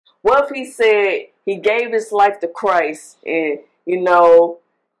What if he said he gave his life to Christ and, you know,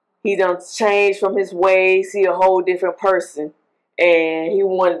 he done changed from his ways, he a whole different person, and he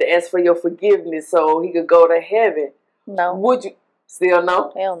wanted to ask for your forgiveness so he could go to heaven? No. Would you still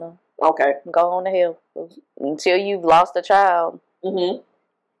no? Hell no. Okay. Go on to hell. Until you've lost a child,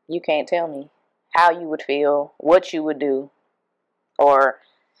 you can't tell me how you would feel, what you would do, or,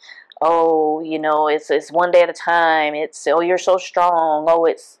 oh, you know, it's one day at a time. It's, oh, you're so strong. Oh,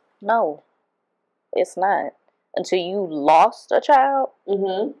 it's, no, it's not. Until you lost a child,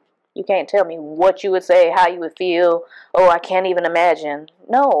 you can't tell me what you would say, how you would feel. Oh, I can't even imagine.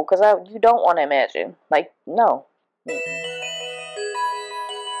 No, because you don't want to imagine. Like, no.